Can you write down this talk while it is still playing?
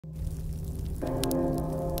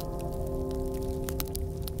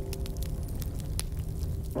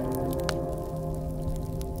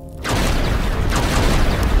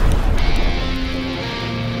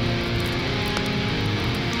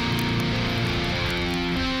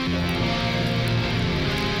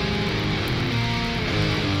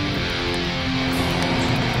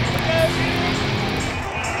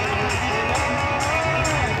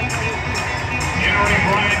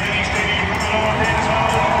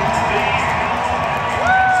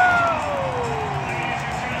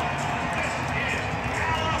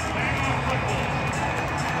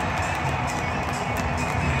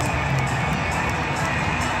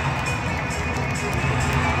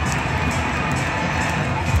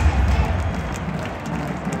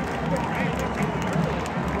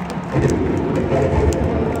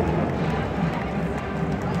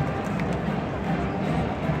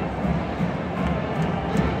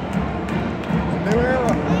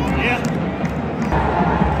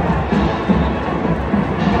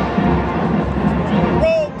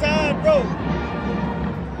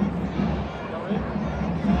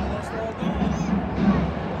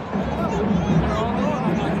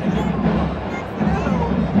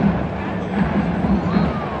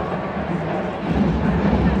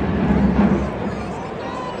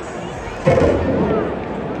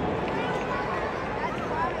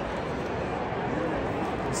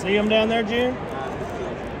See them down there, June?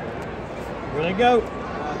 Where they go?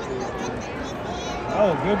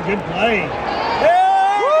 Oh, good play.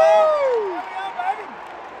 Yeah! Woo! Baby.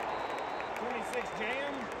 26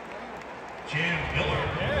 Jam. Jam Miller.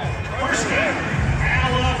 Yeah. First down,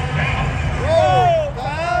 Alabama. Whoa,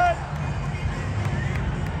 bud.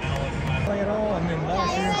 Play at all? I mean,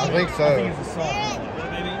 last year. I think so. I think it's a sophomore.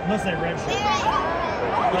 Maybe. Unless they redshirt.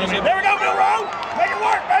 There we go, Bill Rowe. Make it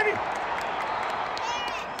work, baby.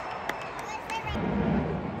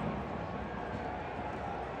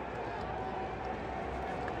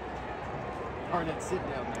 Hard to sit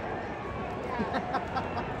down there.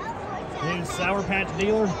 New Sour Patch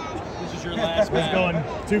dealer. This is your last It's going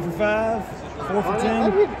 2 for 5, 4 for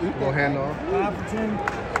 10, We'll hand off. 5 for 10.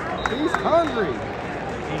 He's hungry.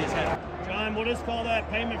 He just had. John, we'll just call that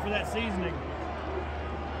payment for that seasoning.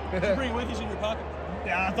 Did you bring it with you in your pocket?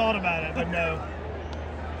 Yeah, I thought about it, but no.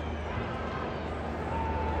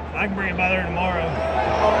 I can bring it by there tomorrow.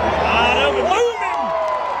 Ah, that was moving!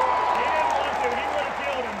 He didn't want to, he would have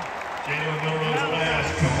killed him. Jalen Milrose pass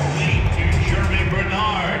complete to Jeremy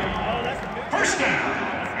Bernard. Oh, that's a good First down,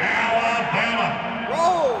 Alabama.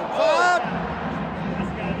 Roll, Todd. This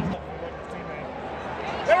guy just left for his teammate.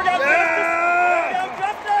 There we go, Justice! There we go,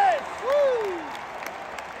 Justice! Woo!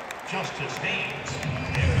 Justice Haynes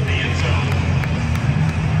into the end zone.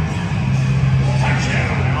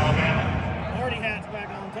 Touchdown, Alabama. Marty hats back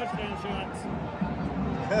on, touchdown shots.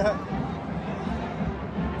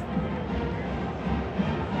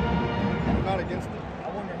 Not against it. I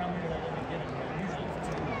wonder how many they'll let me get in here. Usually it's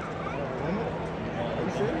 2. Are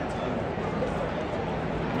you sure?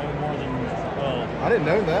 No more than, well, I didn't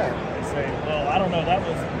know that. they say, well, I don't know, that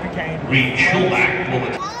was McCain. Reed Schulak will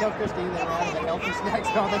Tell Christine that we're out of the healthy snacks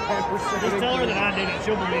and all that kind of stuff. Just tell her that I did it,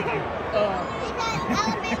 she'll believe you.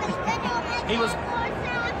 He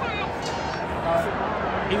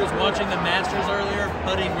was watching the Masters earlier,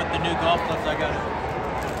 putting with the new golf clubs I got.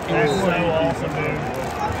 That's so awesome, dude.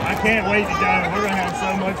 I can't wait to go. We're going to have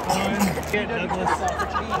so much fun. Get Douglas.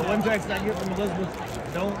 The one text I get from Elizabeth,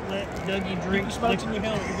 don't let Dougie drink. You smokes in your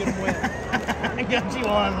helmet, you get them wet. I got you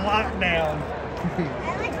on lockdown.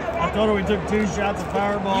 I told her we took 2 shots of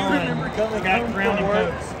Fireball You remember and coming got home Crowning from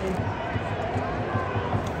work? Cokes.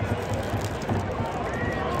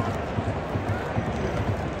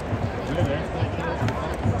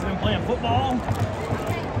 Been playing football.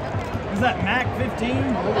 Is that Mac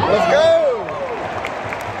 15? Let's go.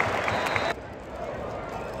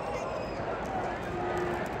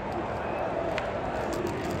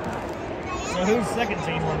 So who's second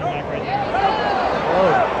team running back right there?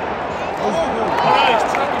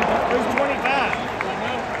 Who's 25?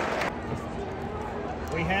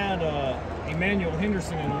 We had Emmanuel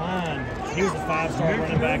Henderson in line. He was a 5-star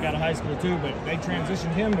running back out of high school too, but they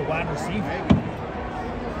transitioned him to wide receiver.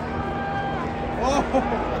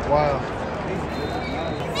 Wow.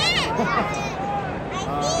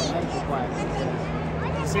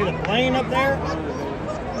 You see the plane up there?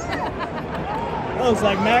 That looks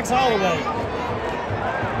like Max Holloway.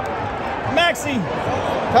 Maxie!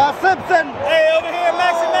 Ty Simpson. Hey, over here,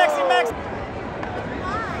 Maxie.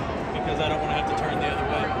 Because I don't want to have to turn the other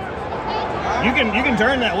way. You can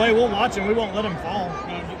turn that way. We'll watch him. We won't let him fall.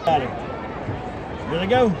 Got him. There they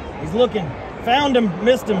go. He's looking. Found him.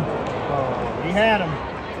 Missed him. He had him.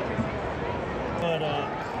 But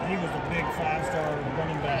he was a big 5-star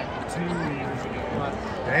running back 2 years ago.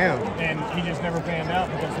 Damn. And he just never panned out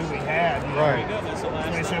because who we had. You know? Right. So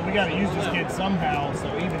they said we got to use this kid somehow. So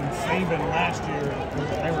even Saban last year,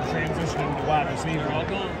 they were transitioning to wide receiver. And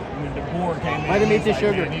when DeBoer came in, Let him eat the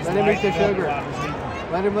sugar. Man, Let him eat the sugar.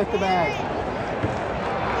 Let him lick the bag.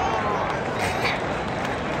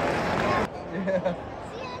 Yeah.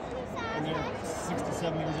 And they're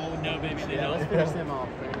 67 years old. No, baby, they don't. Let's finish them off.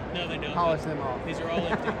 No, they don't. Polish them off. These are all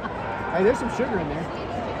empty. Hey, there's some sugar in there.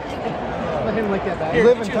 Let him lick that bag. You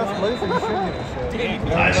live in Tuscaloosa, you shouldn't give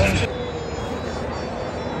a shit.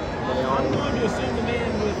 I'm going to send the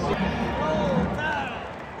man with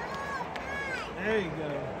There you go.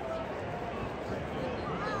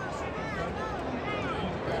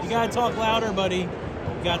 You gotta talk louder, buddy. You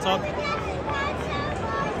gotta talk.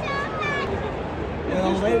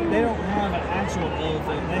 Well, they don't have an actual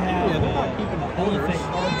elephant. They have an elephant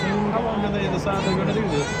cartoon. How long do they decide they're gonna do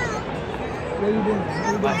this?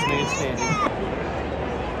 Last man standing.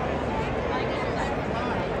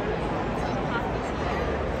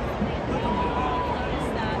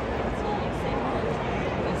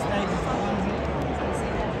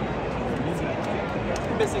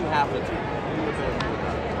 Missing half of it.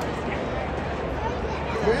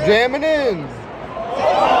 Jamming in.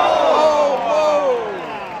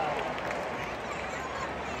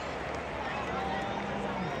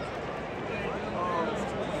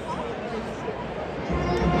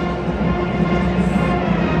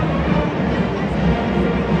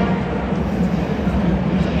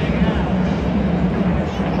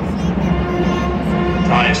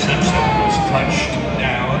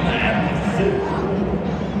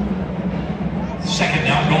 Second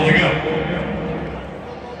down, goal to go.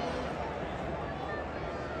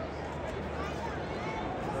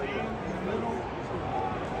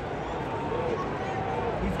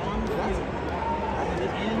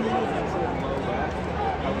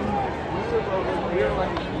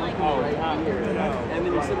 And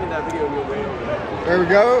then you send me that video and you're way over there. There we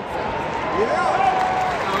go. Oh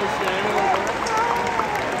shit.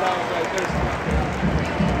 That was right there.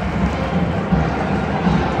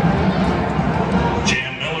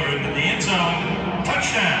 In the end zone,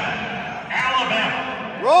 touchdown, Alabama.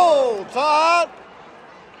 Roll, Todd.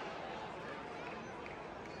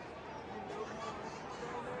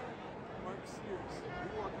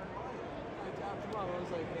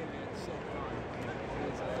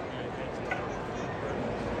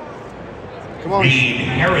 Come on. Reed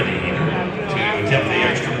Harrity to attempt the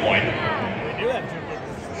extra point. They do have 2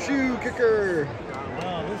 kickers. Shoe kicker.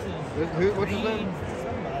 Oh, this is What's his name?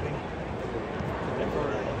 somebody.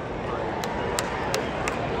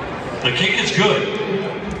 The kick is good.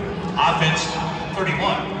 Offense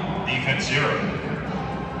 31, defense 0.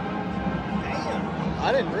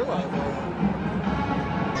 I didn't realize that.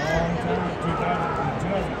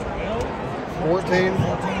 14.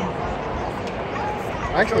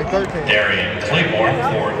 Actually 13. Darian Claiborne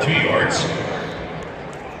for 2 yards.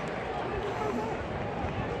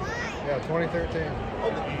 Yeah, 2013.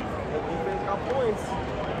 Defense got points.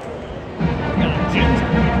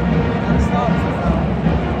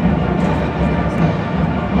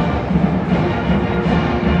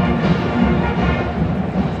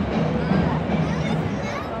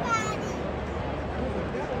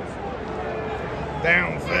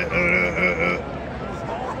 Down, set,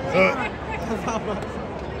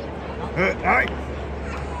 Alright.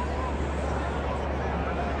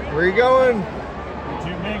 Where you going? You're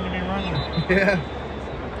too big to be running. Yeah.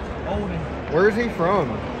 Holding. Where's he from?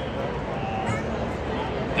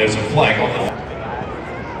 There's a flag on the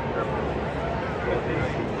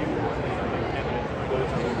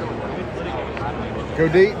Go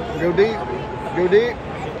deep, go deep, go deep.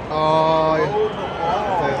 Oh,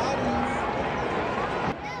 yeah.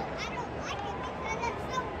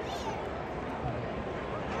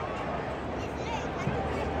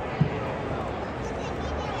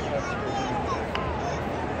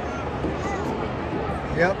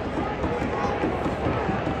 Yep.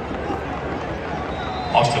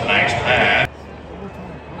 Austin Max pass.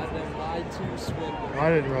 I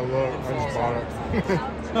didn't really look. I just bought it.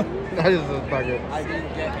 I just was like it. I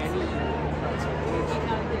didn't get any.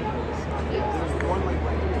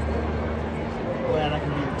 Glad I can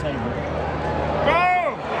be your table. Go!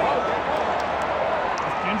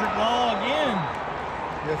 It's Kendrick Law again.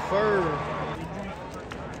 Yes, sir.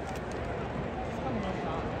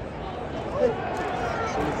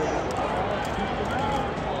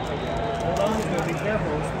 Hold on, so be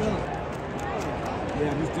careful. It's spilling.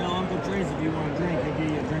 Yeah, just tell Uncle Trace if you want a drink, he'll give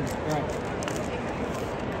you a drink of Sprite.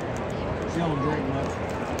 She don't drink much.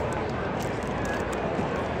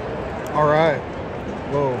 All right.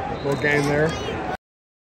 Little game there.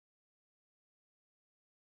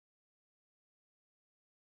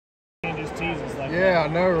 And just teases like Yeah, I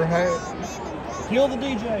know, right? kill the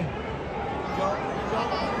DJ.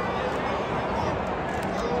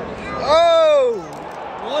 Oh!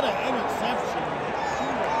 What an interception.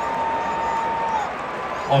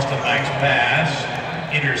 Austin Mack's pass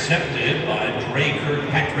intercepted by Dre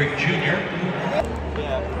Kirkpatrick Jr.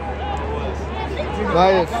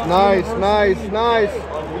 Nice.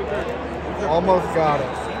 Almost got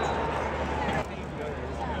it.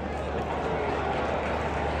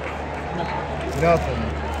 Nothing.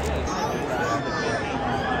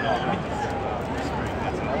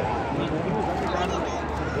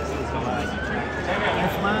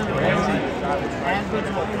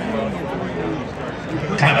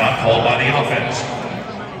 Timeout called by the offense.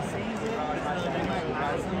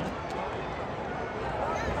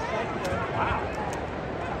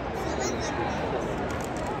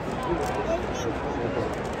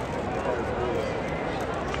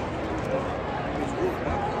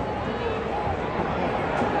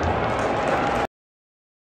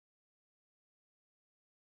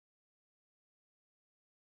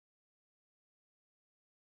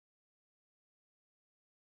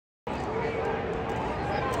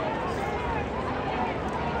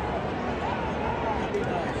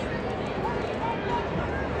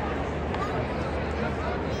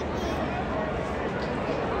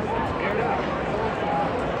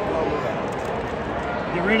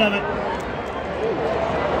 Get rid of it.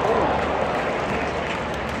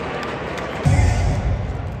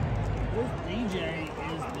 This DJ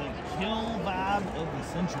is the kill vibe of the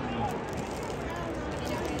century.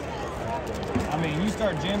 I mean, you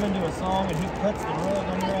start jamming to a song and he cuts the rug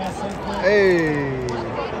on your ass so quick. Hey.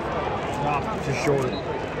 Drop it. Just short.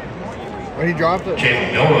 But he dropped it.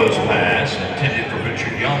 Jalen Milroe's pass intended for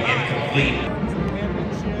Richard Young incomplete.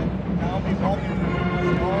 I'll be walking through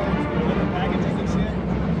the bars, delivering packages and shit,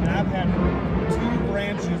 and I've had 2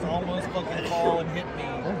 branches almost fucking fall and hit me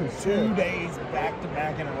 2 days back to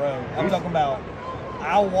back in a row. I'm talking about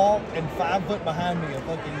I walk and 5 foot behind me a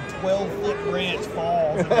fucking 12-foot branch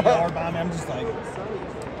falls in the yard behind me. I'm just like,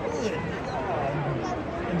 good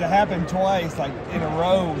God. And to happen twice, like in a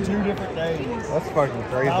row, 2 different days. That's fucking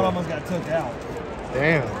crazy. I almost got took out.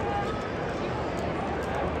 Damn.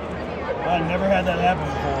 I've never had that happen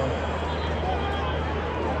before.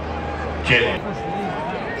 Jalen.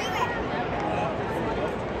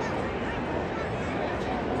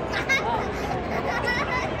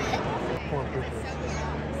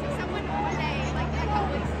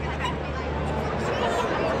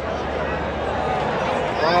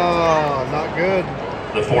 Oh, not good.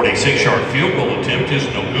 The 46-yard field goal attempt is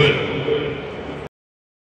no good.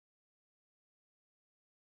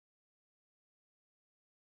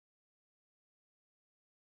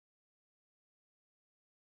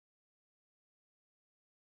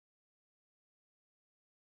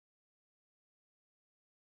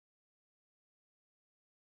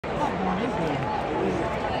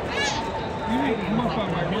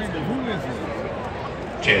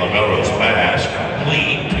 Jalen Milroe's pass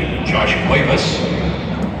complete to Josh Cuevas.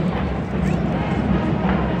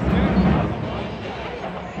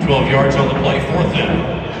 12 yards on the play, 4th down.